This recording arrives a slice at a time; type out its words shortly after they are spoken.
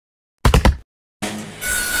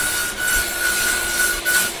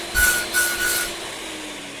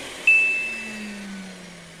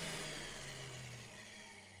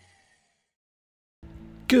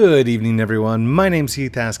Good evening, everyone. My name's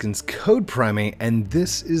Heath Haskins, Code Primate, and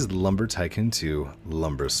this is Lumber Tycoon 2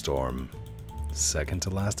 Lumberstorm. Second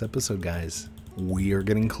to last episode, guys. We are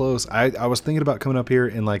getting close. I was thinking about coming up here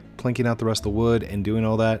and like planking out the rest of the wood and doing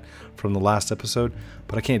all that from the last episode,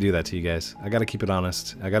 but I can't do that to you guys. I gotta keep it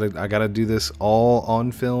honest. I gotta do this all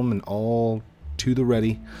on film and all to the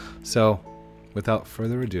ready. So, without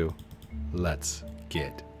further ado, let's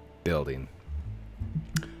get building.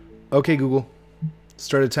 Okay, Google.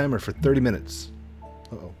 Start a timer for 30 minutes.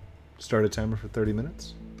 Uh-oh. Start a timer for 30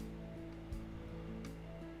 minutes?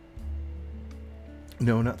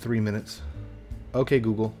 No, not 3 minutes. Okay,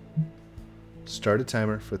 Google. Start a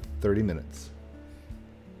timer for 30 minutes.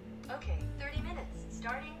 Okay, 30 minutes.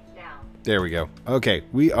 Starting now. There we go. Okay,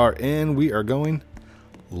 we are in. We are going.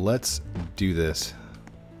 Let's do this.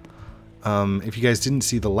 If you guys didn't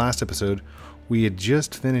see the last episode, we had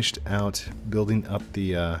just finished out building up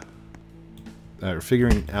the...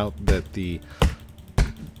 figuring out that the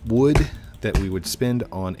wood that we would spend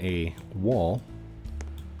on a wall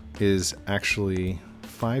is actually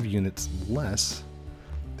 5 units less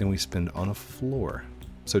than we spend on a floor.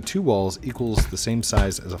 So 2 walls equals the same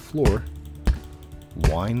size as a floor.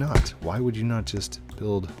 Why not? Why would you not just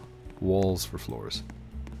build walls for floors?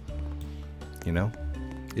 You know?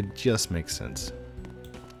 It just makes sense.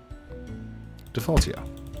 Defaultio,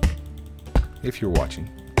 if you're watching,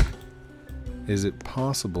 is it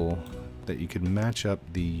possible that you could match up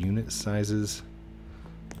the unit sizes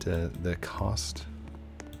to the cost?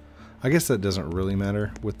 I guess that doesn't really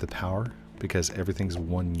matter with the power because everything's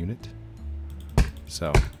 1 unit.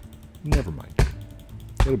 So, never mind.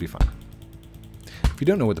 It'll be fine. If you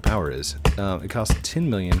don't know what the power is, it costs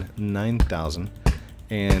 10,009,000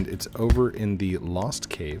 and it's over in the Lost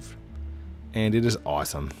Cave and it is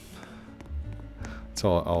awesome. That's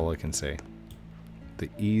all I can say. The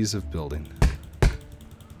ease of building.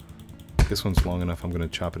 This one's long enough. I'm going to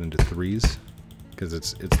chop it into 3s because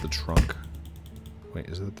it's the trunk. Wait,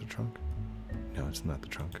 is it the trunk? No, it's not the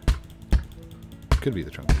trunk. Could be the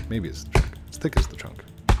trunk. Maybe it's the trunk. It's thick as the trunk.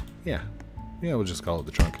 Yeah, we'll just call it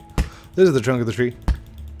the trunk. This is the trunk of the tree.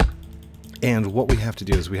 And what we have to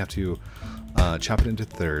do is we have to chop it into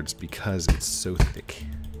 3rds because it's so thick.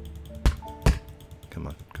 Come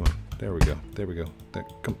on, come on. There we go. There we go.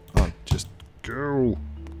 Come on, just go.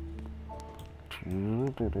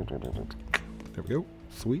 There we go.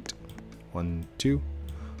 Sweet. 1, 2.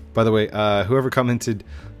 By the way, whoever commented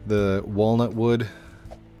the walnut wood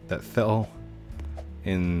that fell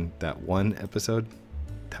in that one episode,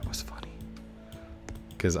 that was funny.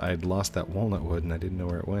 Because I'd lost that walnut wood and I didn't know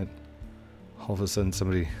where it went. All of a sudden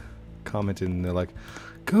somebody commented and they're like,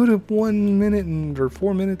 go to 1 minute or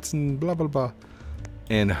 4 minutes and blah, blah, blah.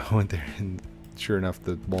 And I went there and sure enough,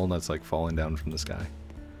 the walnut's like falling down from the sky.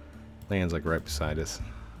 Lands like right beside us.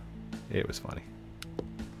 It was funny.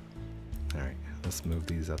 Alright, let's move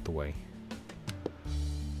these out the way.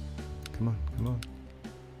 Come on, come on.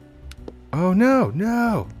 Oh no,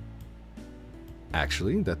 no!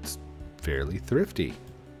 Actually, that's fairly thrifty.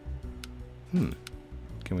 Can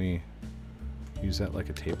we use that like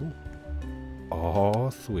a table? Oh,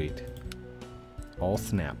 sweet. All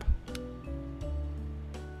snap.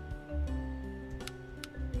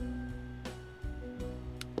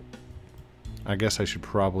 I guess I should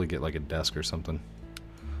probably get like a desk or something.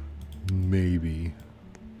 Maybe.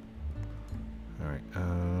 Alright,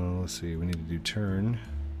 let's see. We need to do turn.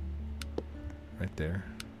 Right there.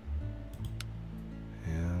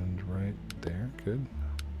 And right there. Good.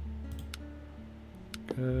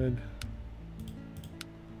 Good.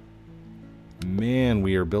 Man,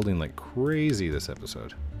 we are building like crazy this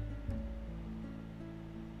episode.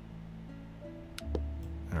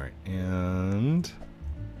 Alright, and...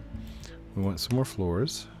 we want some more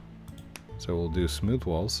floors, so we'll do smooth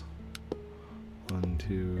walls. 1,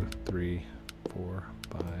 2, 3, 4,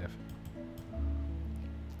 5,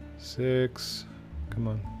 6. Come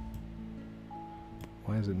on.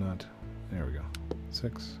 Why is it not? There we go.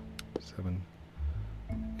 6, 7,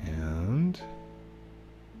 and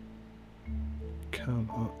come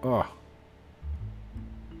on. Oh,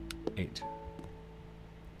 8.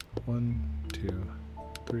 1, 2,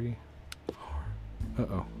 3, 4.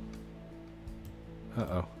 Uh-oh.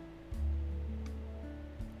 Uh-oh.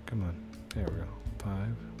 Come on. There we go.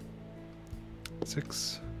 5,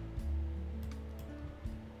 6,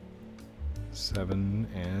 7,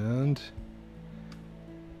 and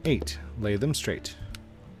 8. Lay them straight.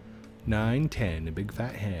 9, 10. A big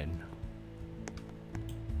fat hen.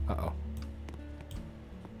 Uh-oh.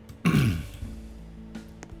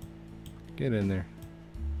 Get in there.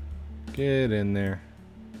 Get in there.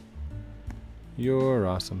 You're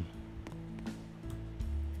awesome.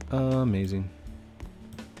 Amazing.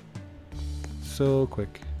 So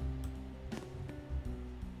quick.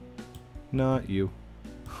 Not you.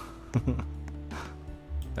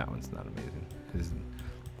 That one's not amazing.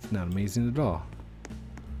 It's not amazing at all.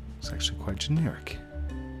 It's actually quite generic.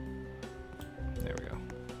 There we go.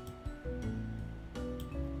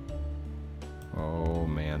 Oh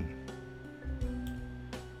man.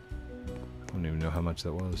 I don't even know how much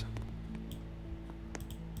that was.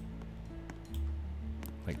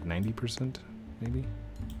 Like 90%, maybe?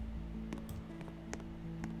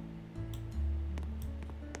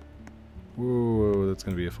 Whoa, that's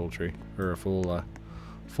gonna be a full tree. Or a full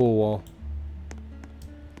wall.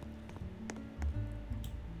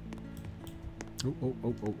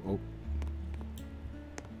 Oh.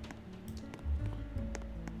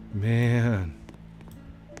 Man.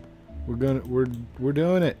 We're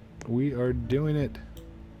doing it. We are doing it.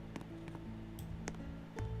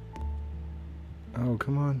 Oh,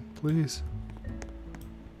 come on, please.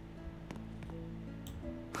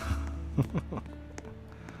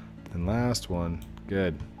 And last one.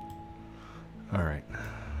 Good. All right.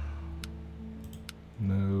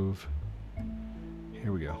 Move.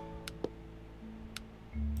 Here we go.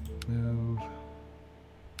 Move.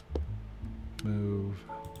 Move.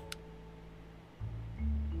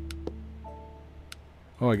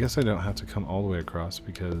 Oh, I guess I don't have to come all the way across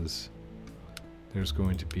because there's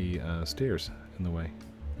going to be stairs in the way.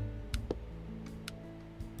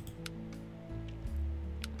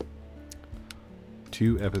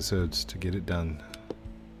 Two episodes to get it done.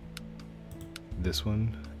 This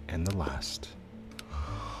one and the last.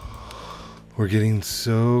 We're getting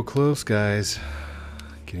so close, guys.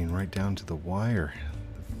 Getting right down to the wire.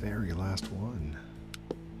 The very last one.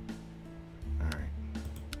 Alright.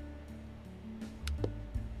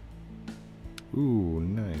 Ooh,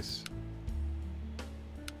 nice.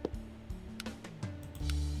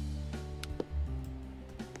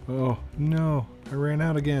 Oh, no. I ran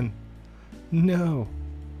out again. No.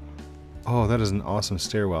 Oh, that is an awesome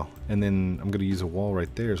stairwell. And then I'm going to use a wall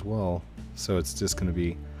right there as well. So it's just going to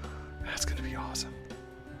be... That's going to be awesome.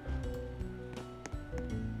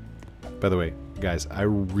 By the way, guys, I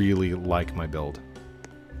really like my build.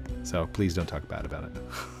 So please don't talk bad about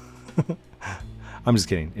it. I'm just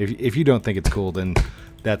kidding. If you don't think it's cool, then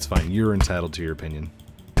that's fine. You're entitled to your opinion.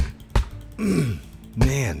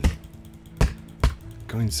 Man.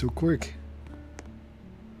 Going so quick.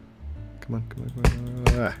 Come on.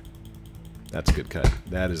 Ah. That's a good cut.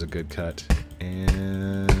 That is a good cut.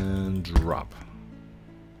 And drop.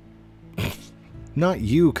 Not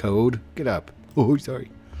you, code. Get up. Oh,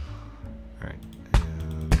 sorry. Alright.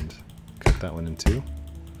 And cut that one in two.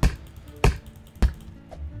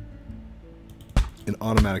 An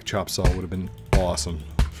automatic chop saw would have been awesome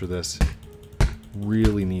for this.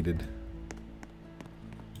 Really needed.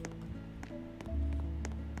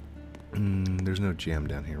 There's no jam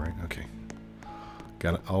down here, right? Okay.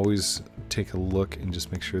 Gotta always take a look and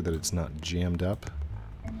just make sure that it's not jammed up.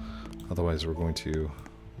 Otherwise we're going to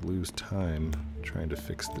lose time trying to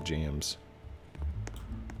fix the jams.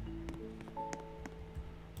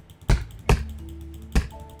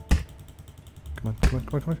 Come on.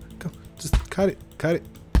 Go. Just cut it. Good.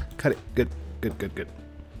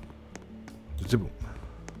 Boom.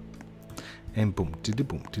 And boom, diddy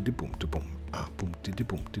boom, boom. Ah, boom, diddy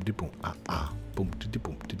boom, boom. Ah. Boom, diddy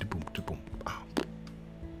boom, boom. Ah.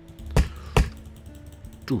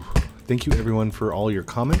 Ooh. Thank you everyone for all your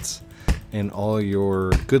comments and all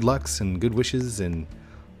your good lucks and good wishes and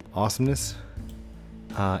awesomeness.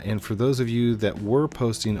 And for those of you that were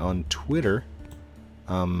posting on Twitter,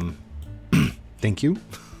 thank you.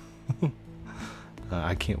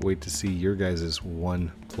 I can't wait to see your guys'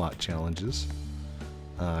 one plot challenges.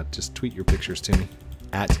 Just tweet your pictures to me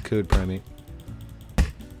at CodePrimate.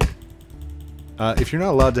 If you're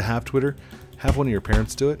not allowed to have Twitter, have one of your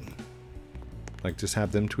parents do it. Like, just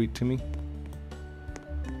have them tweet to me.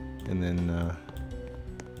 And then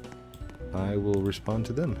I will respond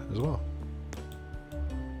to them as well.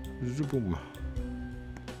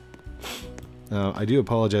 I do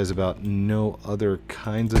apologize about no other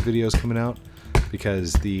kinds of videos coming out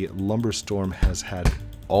because the lumber storm has had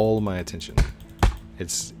all my attention.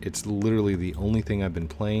 It's literally the only thing I've been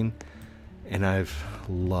playing, and I've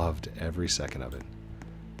loved every second of it.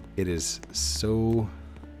 It is so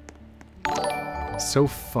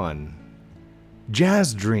fun.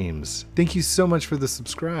 Jazz Dreams, thank you so much for the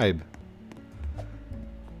subscribe.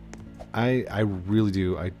 I really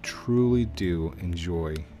do. I truly do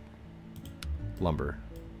enjoy lumber.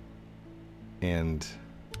 And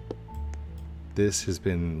this has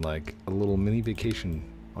been like a little mini vacation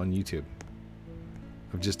on YouTube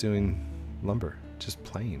of just doing lumber, just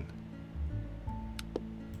plain.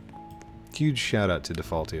 Huge shout out to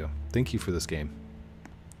Defaultio. Thank you for this game.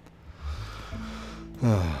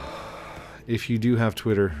 If you do have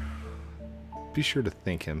Twitter, be sure to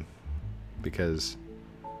thank him, because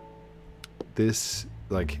this,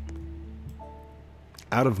 like,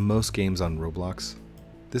 out of most games on Roblox,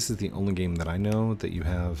 this is the only game that I know that you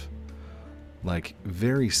have, like,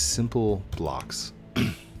 very simple blocks.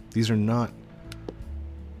 These are not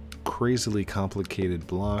crazily complicated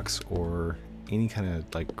blocks or any kind of,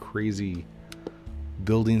 like, crazy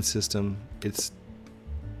building system. It's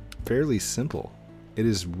fairly simple. It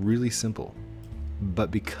is really simple.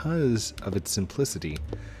 But because of its simplicity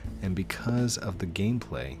and because of the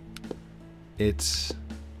gameplay, it's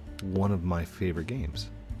one of my favorite games,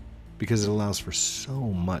 because it allows for so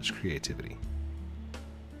much creativity.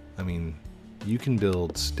 I mean, you can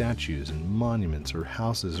build statues and monuments or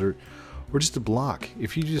houses or just a block.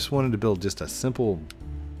 If you just wanted to build just a simple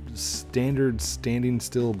standard standing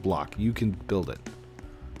still block, you can build it.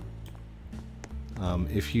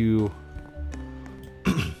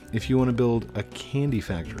 If you want to build a candy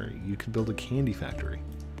factory, you can build a candy factory.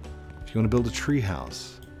 If you want to build a tree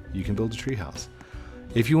house, you can build a tree house.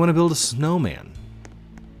 If you want to build a snowman,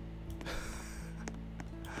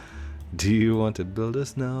 do you want to build a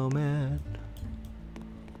snowman?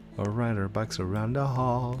 Or ride our bikes around the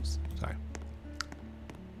halls? Sorry.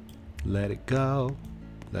 Let it go.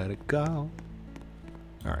 Let it go.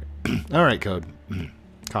 All right. All right, code.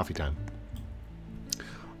 Coffee time.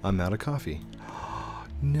 I'm out of coffee.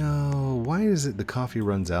 No. Why is it the coffee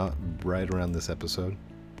runs out right around this episode?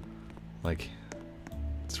 Like,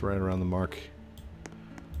 it's right around the mark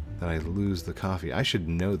that I lose the coffee. I should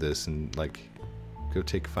know this and, like, go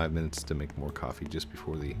take 5 minutes to make more coffee just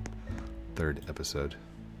before the 3rd episode.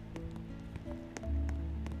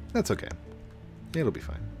 That's okay. It'll be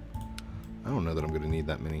fine. I don't know that I'm going to need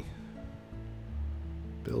that many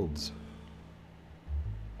builds.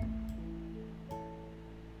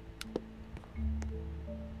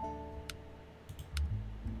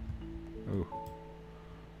 Oh.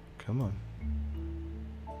 Come on.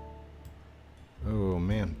 Oh,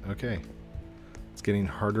 man. Okay. It's getting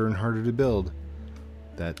harder and harder to build.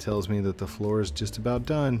 That tells me that the floor is just about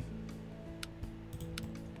done.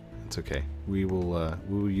 It's okay. We will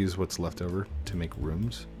use what's left over to make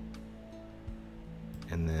rooms.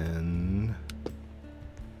 And then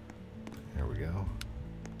there we go.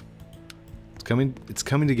 It's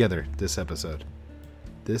coming together this episode.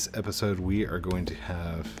 This episode we are going to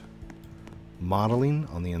have modeling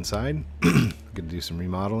on the inside. Going to do some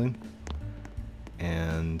remodeling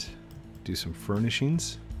and do some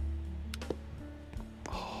furnishings.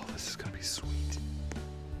 Oh, this is going to be sweet.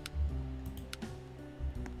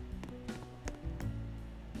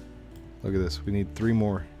 Look at this. We need 3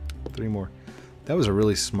 more. 3 more. That was a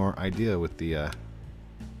really smart idea with the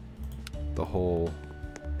whole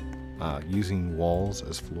using walls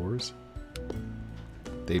as floors.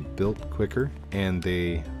 They built quicker and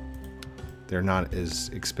they're not as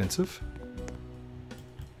expensive.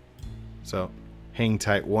 So, hang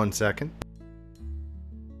tight 1 second.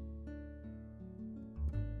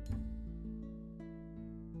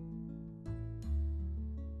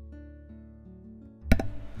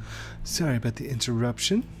 Sorry about the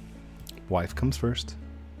interruption. Wife comes first.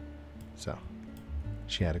 So,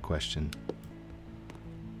 she had a question.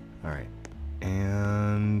 Alright.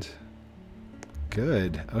 And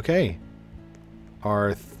good. Okay.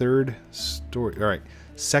 Our 3rd story. Alright.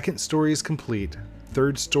 2nd story is complete.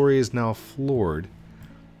 3rd story is now floored.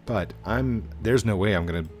 But there's no way I'm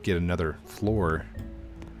going to get another floor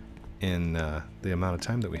in the amount of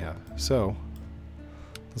time that we have. So,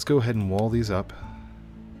 let's go ahead and wall these up.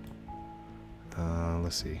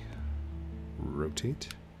 Let's see. Rotate.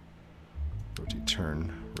 Rotate,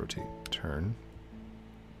 turn. Rotate, turn.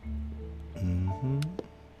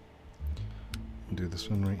 Do this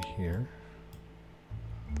one right here.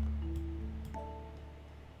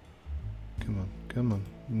 Come on, come on.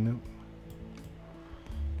 Nope.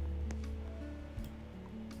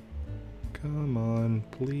 Come on,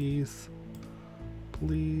 please.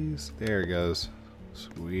 Please. There it goes.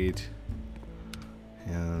 Sweet.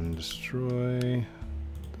 And destroy.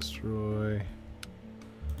 Destroy.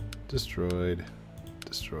 Destroyed.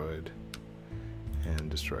 Destroyed. And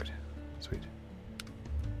destroyed. Sweet.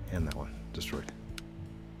 And that one. Destroyed.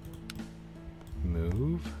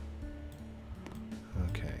 Move.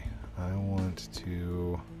 Okay. I want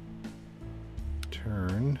to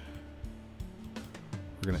turn.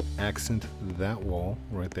 We're going to accent that wall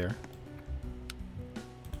right there.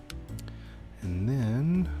 And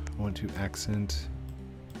then I want to accent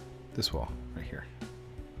this wall right here.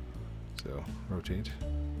 So rotate.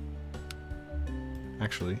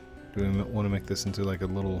 Actually, do we want to make this into like a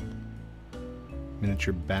little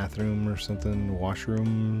miniature bathroom or something?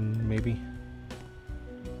 Washroom, maybe?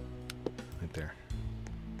 Right there.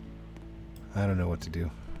 I don't know what to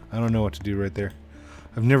do. I don't know what to do right there.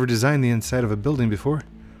 I've never designed the inside of a building before.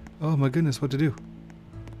 Oh my goodness, what to do?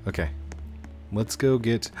 Okay. Let's go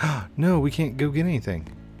get... No, we can't go get anything.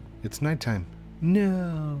 It's nighttime.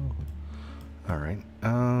 No. Alright.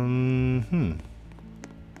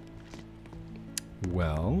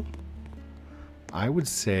 Well, I would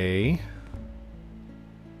say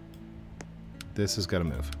this has got to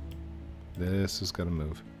move. This has got to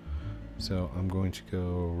move. So I'm going to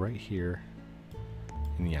go right here.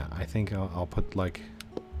 And yeah, I think I'll put like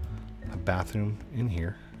a bathroom in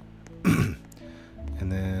here.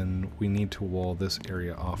 And then we need to wall this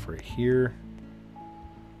area off right here.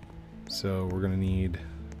 So we're going to need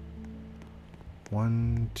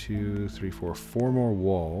 1, 2, 3, 4, 4 more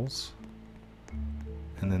walls.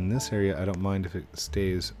 And then this area, I don't mind if it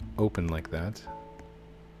stays open like that.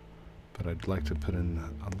 But I'd like to put in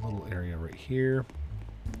a little area right here.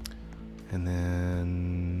 And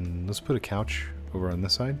then let's put a couch over on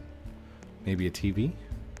this side. Maybe a TV.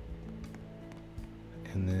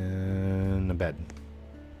 And then a bed.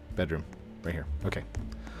 Bedroom. Right here. Okay.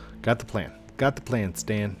 Got the plan. Got the plan,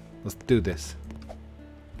 Stan. Let's do this.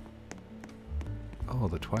 Oh,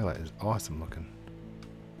 the twilight is awesome looking.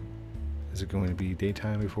 Is it going to be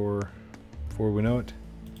daytime before we know it?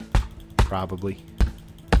 Probably.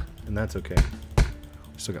 And that's okay.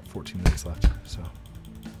 We still got 14 minutes left, so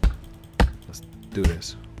let's do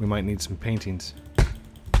this. We might need some paintings.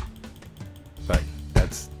 But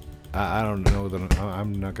that's... I don't know that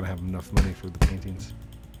I'm not going to have enough money for the paintings.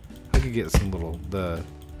 I could get some the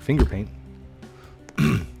finger paint.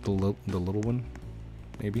 the little one,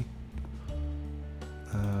 maybe.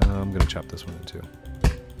 I'm going to chop this one in two.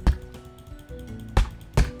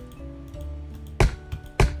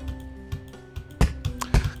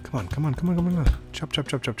 Come on. Chop.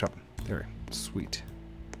 There, sweet.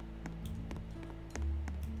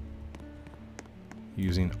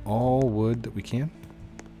 Using all wood that we can.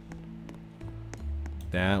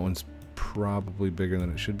 That one's probably bigger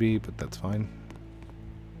than it should be, but that's fine.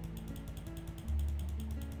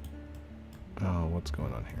 Oh, what's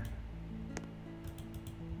going on here?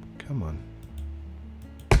 Come on.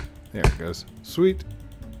 There it goes. Sweet.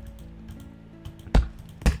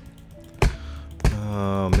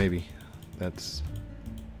 Maybe. That's...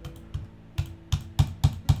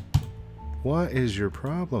 What is your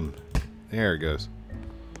problem? There it goes.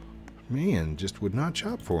 Man, just would not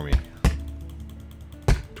chop for me.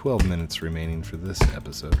 12 minutes remaining for this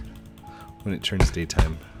episode. When it turns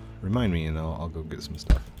daytime, remind me and I'll go get some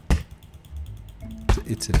stuff.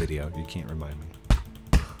 It's a video, you can't remind me.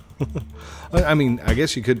 I mean, I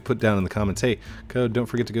guess you could put down in the comments, hey, Code, don't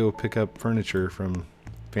forget to go pick up furniture from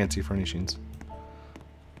Fancy Furnishings.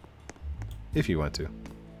 If you want to.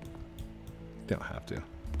 Don't have to.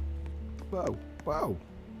 Whoa, wow.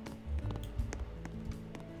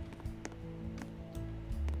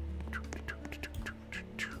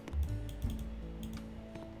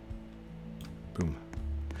 Boom.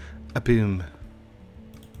 A boom.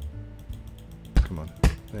 Come on.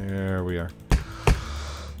 There we are.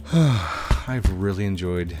 I've really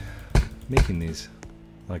enjoyed making these.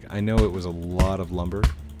 Like, I know it was a lot of lumber,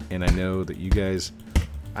 and I know that you guys...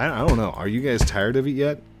 I don't know. Are you guys tired of it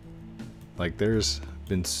yet? Like, there's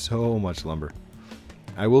been so much lumber.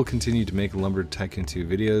 I will continue to make Lumber Tycoon 2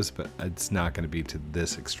 videos, but it's not going to be to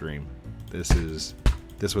this extreme. This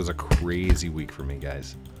was a crazy week for me,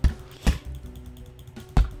 guys.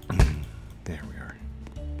 There we are.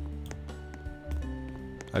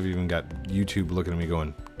 I've even got YouTube looking at me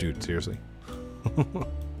going, dude, seriously?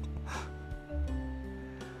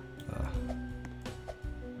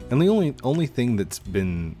 And the only thing that's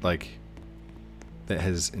been, like, that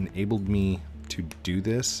has enabled me to do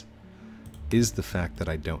this is the fact that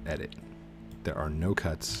I don't edit. There are no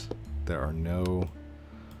cuts. There are no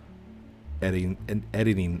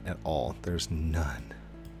editing at all. There's none.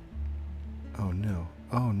 Oh no.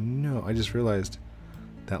 Oh no. I just realized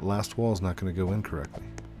that last wall is not going to go in correctly.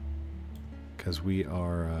 Because we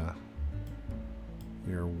are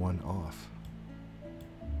one off.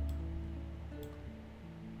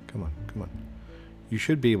 Come on. You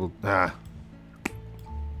should be able...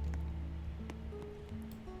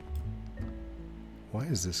 Why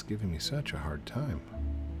is this giving me such a hard time?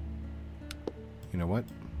 You know what?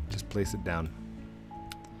 Just place it down.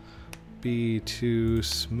 B2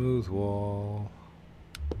 smooth wall.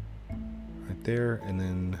 Right there, and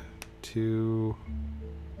then 2...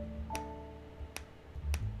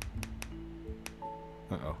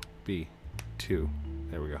 Uh-oh. B. 2.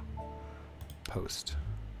 There we go. Post.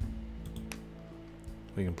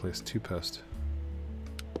 We can place 2 posts.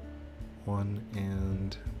 1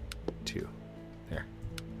 and 2. There.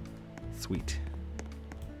 Sweet.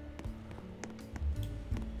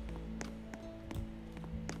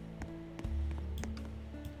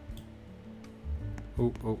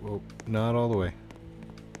 Oh, oh, oh. Not all the way.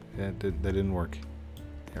 That didn't work.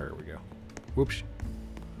 There we go. Whoops.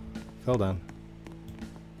 Fell down.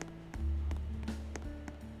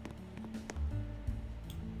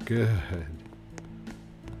 Good.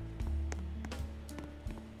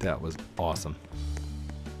 That was awesome.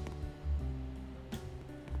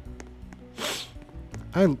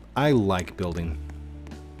 I like building.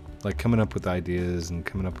 Like coming up with ideas and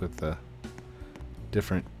coming up with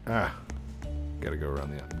different... Gotta go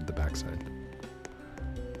around the backside.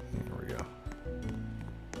 There we go.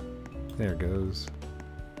 There it goes.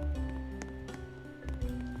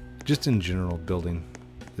 Just in general, building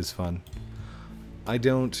is fun. I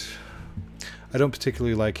don't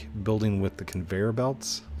particularly like building with the conveyor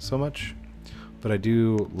belts so much, but I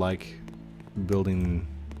do like building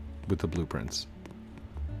with the blueprints.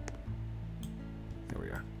 There we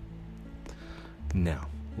are. Now,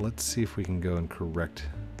 let's see if we can go and correct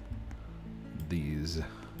these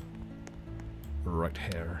right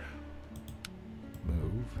here.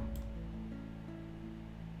 Move.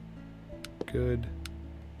 Good.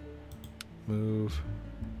 Move.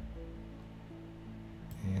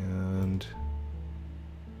 And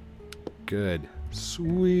good.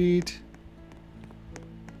 Sweet.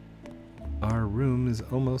 Our room is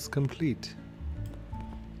almost complete.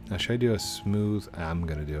 Now, should I do a smooth? I'm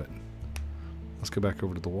gonna do it. Let's go back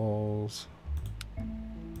over to the walls.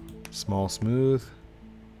 Small smooth.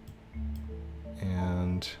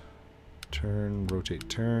 And turn,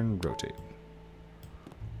 rotate, rotate.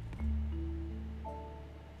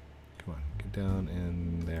 Come on, get down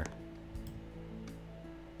in there.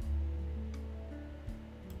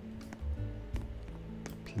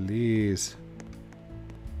 Please.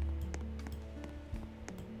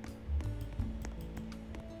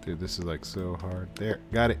 Dude, this is like so hard. There,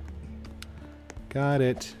 got it. Got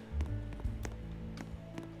it.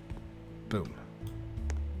 Boom.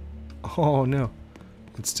 Oh no.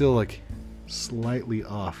 It's still like slightly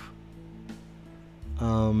off.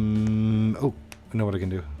 Oh, I know what I can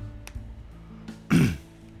do.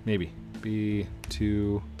 Maybe.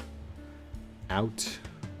 B2 out.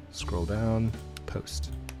 Scroll down.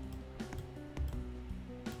 Post.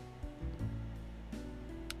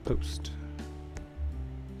 Post.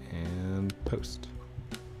 And post.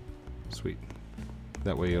 Sweet.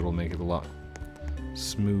 That way it'll make it a lot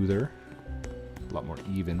smoother. A lot more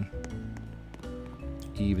even.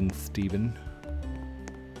 Even Steven.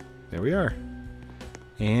 There we are.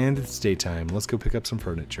 And it's daytime. Let's go pick up some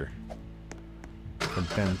furniture. Some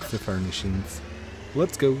fancy furnishings.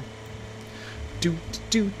 Let's go. Do.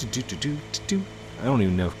 I don't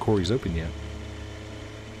even know if Corey's open yet.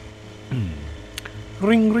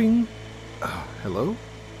 Ring ring. Hello?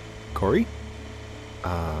 Corey?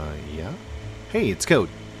 Yeah? Hey, it's Code.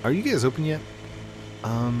 Are you guys open yet?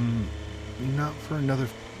 Not for another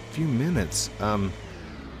few minutes.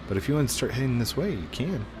 But if you want to start heading this way, you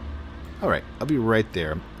can. Alright, I'll be right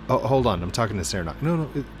there. Oh, hold on, I'm talking to Sarah. No,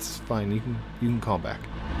 it's fine. You can call back.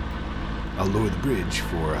 I'll lower the bridge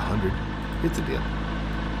for 100. It's a deal.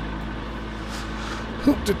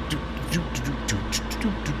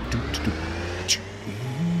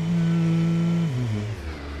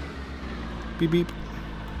 Beep beep.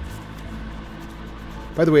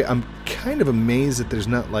 By the way, I'm kind of amazed that there's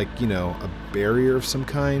not, like, you know, a barrier of some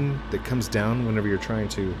kind that comes down whenever you're trying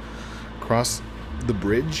to cross the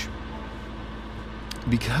bridge.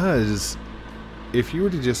 Because if you were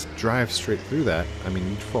to just drive straight through that, I mean,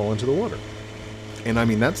 you'd fall into the water. And I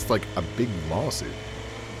mean, that's like a big lawsuit.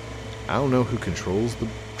 I don't know who controls the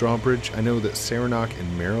drawbridge. I know that Saranoc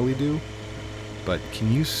and Merrily do. But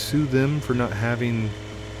can you sue them for not having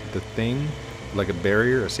the thing? Like a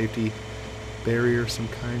barrier, a safety barrier of some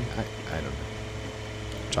kind? I don't know.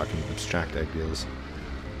 I'm talking abstract ideas.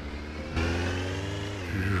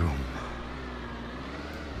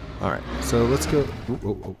 Alright, so let's go...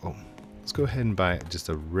 Oh. Let's go ahead and buy just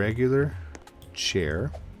a regular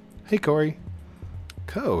chair. Hey, Corey.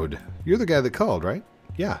 Code. You're the guy that called, right?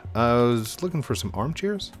 Yeah. I was looking for some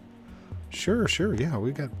armchairs. Sure. Yeah,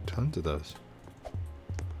 we got tons of those.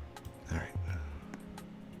 Alright.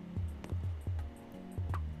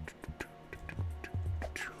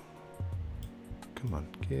 Come on,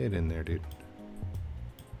 get in there, dude.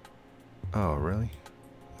 Oh, really?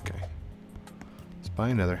 Okay. Let's buy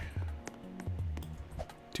another.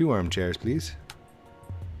 2 armchairs, please.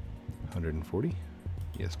 140.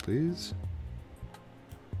 Yes, please.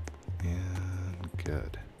 And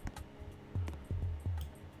good.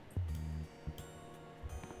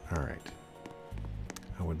 Alright.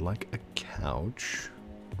 I would like a couch.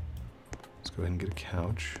 Let's go ahead and get a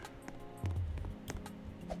couch.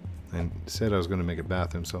 I said I was going to make a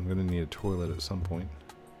bathroom, so I'm going to need a toilet at some point.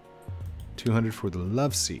 200 for the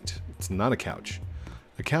love seat. It's not a couch.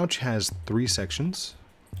 A couch has 3 sections.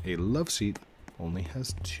 A love seat only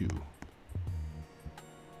has 2.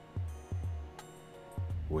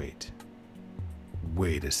 Wait.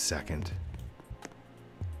 Wait a second.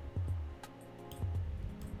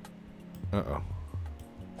 Uh-oh.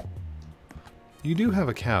 You do have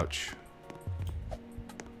a couch.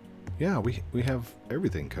 Yeah, we have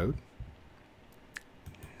everything, Code.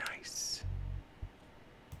 Nice.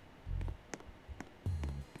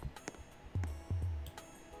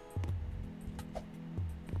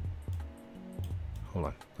 Hold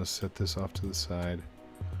on. Let's set this off to the side.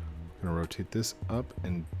 I'm going to rotate this up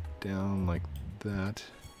and down like that.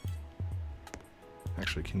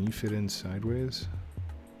 Actually, can you fit in sideways?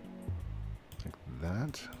 Like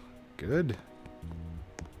that. Good.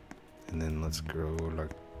 And then let's go like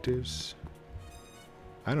this.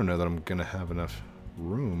 I don't know that I'm going to have enough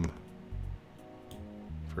room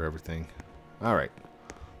for everything. Alright.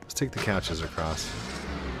 Let's take the couches across.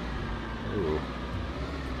 Ooh.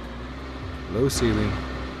 Low ceiling.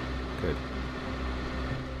 Good.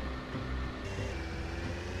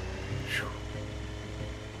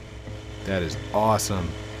 That is awesome.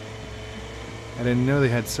 I didn't know they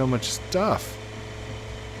had so much stuff.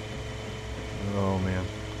 Oh man,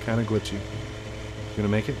 kind of glitchy. We're gonna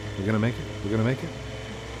make it? We're gonna make it? We're gonna make it?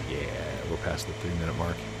 Yeah, we're past the 3-minute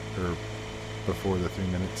mark. Or before the 3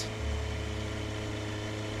 minutes.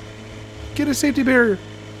 Get a safety barrier!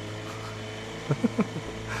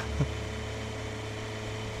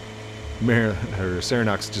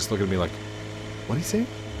 Serenok's just looking at me like, what did he say?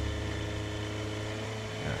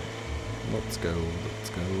 Let's go, let's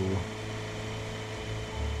go.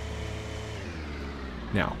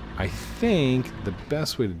 Now, I think the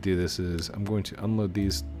best way to do this is I'm going to unload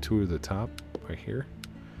these 2 at the top right here,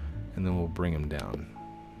 and then we'll bring them down.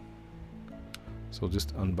 So we'll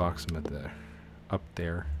just unbox them up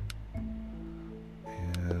there.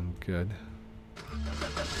 And good.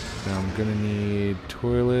 Now I'm gonna need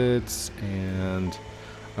toilets, and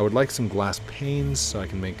I would like some glass panes so I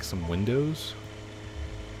can make some windows.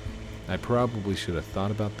 I probably should have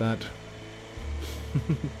thought about that.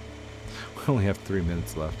 We only have 3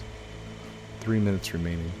 minutes left. 3 minutes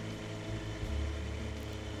remaining.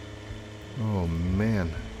 Oh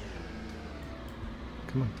man.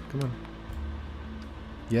 Come on, come on.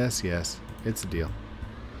 Yes, yes. It's a deal.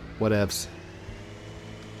 Whatevs.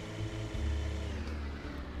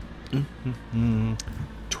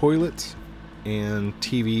 Toilet and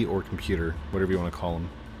TV or computer, whatever you want to call them.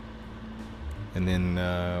 And then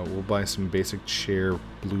we'll buy some basic chair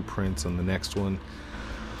blueprints on the next one.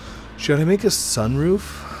 Should I make a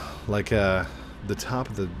sunroof? Like the top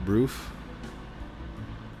of the roof?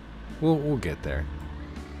 We'll get there.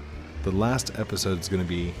 The last episode's going to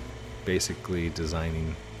be basically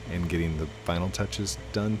designing and getting the final touches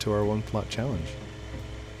done to our 1 plot challenge.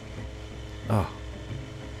 Oh,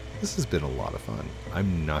 this has been a lot of fun.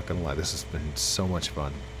 I'm not going to lie, this has been so much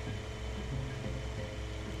fun.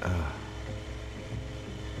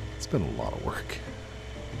 It's been a lot of work.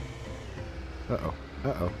 Uh-oh.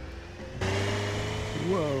 Uh-oh.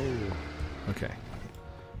 Whoa. Okay.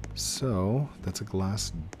 So, that's a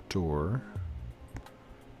glass door.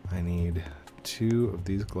 I need 2 of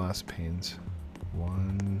these glass panes.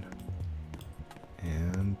 1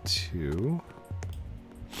 and 2.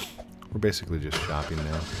 We're basically just shopping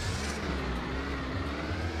now.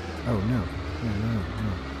 Oh, no. No, no, no.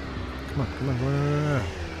 Come on, come on. There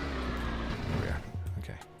we are.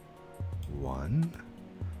 Okay. 1.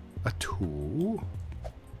 A 2.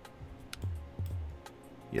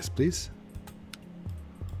 Yes, please.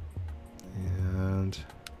 And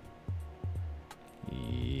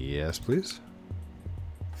yes, please.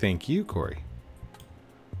 Thank you, Corey.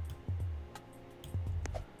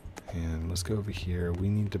 And let's go over here. We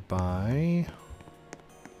need to buy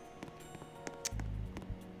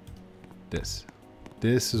this.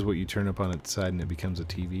 This is what you turn up on its side and it becomes a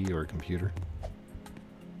TV or a computer.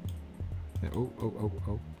 Oh, oh, oh,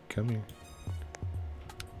 oh. Come here.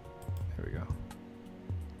 There we go.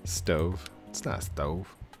 Stove. It's not a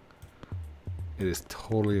stove. It is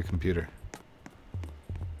totally a computer.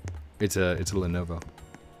 It's a Lenovo.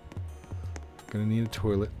 Gonna need a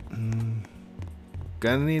toilet.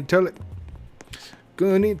 Gonna need a toilet.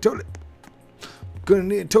 Gonna need a toilet. Gonna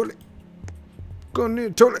need a toilet. Gonna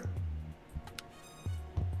need a toilet.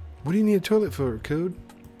 What do you need a toilet for, Code?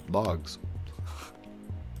 Logs.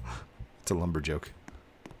 It's a lumber joke.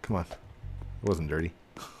 Come on. It wasn't dirty.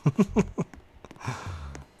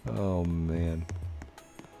 Oh, man.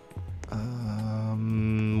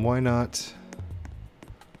 Why not?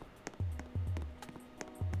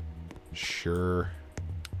 Sure.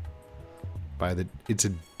 It's a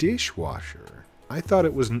dishwasher. I thought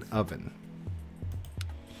it was an oven.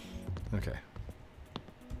 Okay.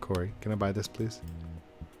 Corey, can I buy this, please?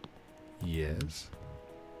 Yes.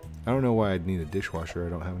 I don't know why I'd need a dishwasher. I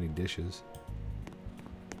don't have any dishes.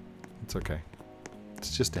 It's okay.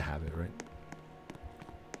 It's just a habit, right?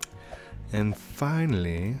 And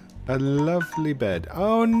finally, a lovely bed.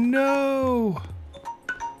 Oh no!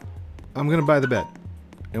 I'm gonna buy the bed.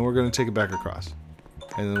 And we're gonna take it back across.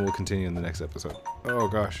 And then we'll continue in the next episode. Oh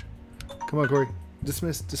gosh. Come on, Corey.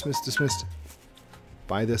 Dismissed, dismissed, dismissed.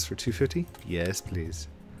 Buy this for $2.50? Yes, please.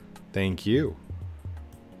 Thank you.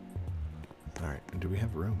 Alright, do we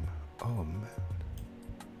have room? Oh man.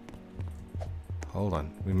 Hold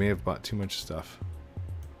on. We may have bought too much stuff.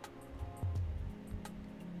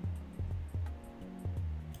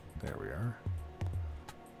 There we are.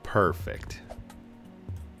 Perfect.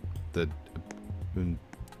 The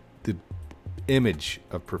image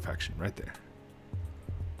of perfection right there.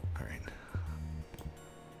 All right.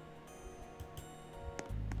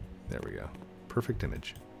 There we go. Perfect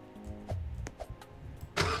image.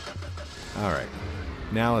 All right.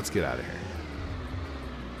 Now let's get out of here.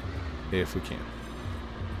 If we can.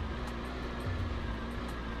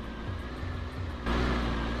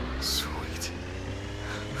 Sweet.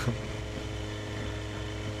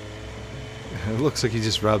 It looks like you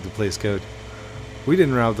just robbed the place, Code. We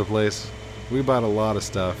didn't rob the place. We bought a lot of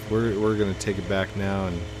stuff. We're gonna take it back now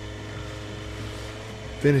and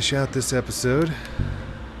finish out this episode.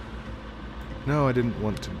 No, I didn't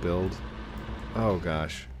want to build. Oh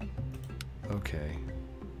gosh. Okay.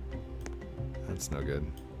 That's no good.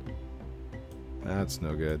 That's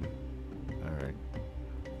no good. Alright.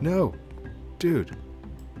 No! Dude!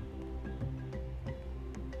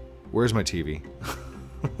 Where's my TV?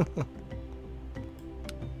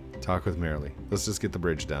 Talk with Merrily. Let's just get the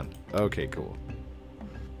bridge down. Okay, cool.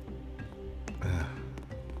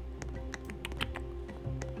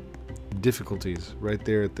 Difficulties right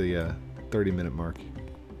there at the 30-minute mark.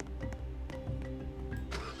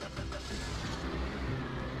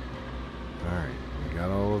 Alright, we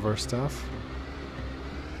got all of our stuff.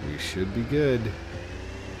 We should be good.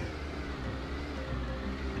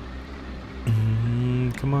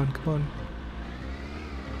 Come on, come on.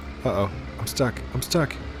 Uh-oh, I'm stuck. I'm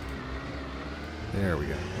stuck. There we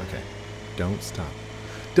go. Okay. Don't stop.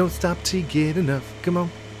 Don't stop till you get enough. Come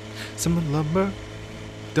on. Some lumber.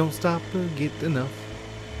 Don't stop or get enough.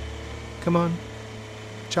 Come on.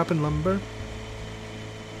 Chopping lumber.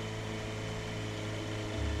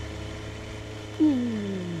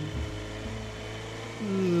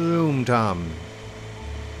 Zoom Tom.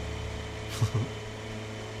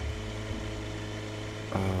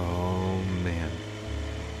 Oh man.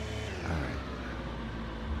 Alright.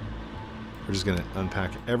 We're just gonna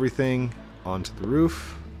unpack everything onto the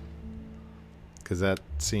roof, because that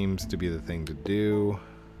seems to be the thing to do.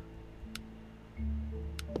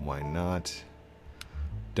 Why not?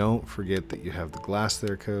 Don't forget that you have the glass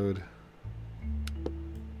there, Code.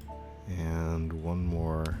 And one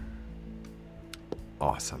more.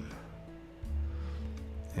 Awesome.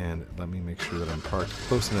 And let me make sure that I'm parked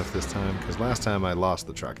close enough this time, because last time I lost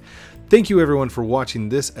the truck. Thank you everyone for watching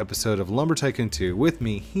this episode of Lumber Tycoon 2 with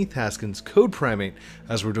me, Heath Haskins, Code Primate,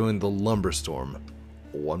 as we're doing the Lumber Storm.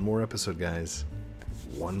 One more episode, guys.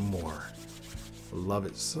 One more. Love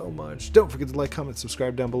it so much. Don't forget to like, comment,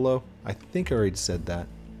 subscribe down below. I think I already said that.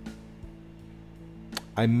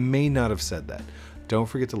 I may not have said that. Don't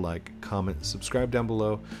forget to like, comment, subscribe down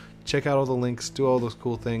below. Check out all the links, do all those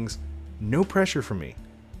cool things. No pressure from me.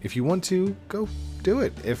 If you want to, go do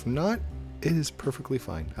it. If not, it is perfectly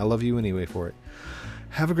fine. I love you anyway for it.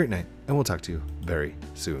 Have a great night, and we'll talk to you very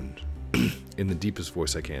soon. In the deepest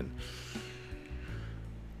voice I can.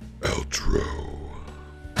 Outro.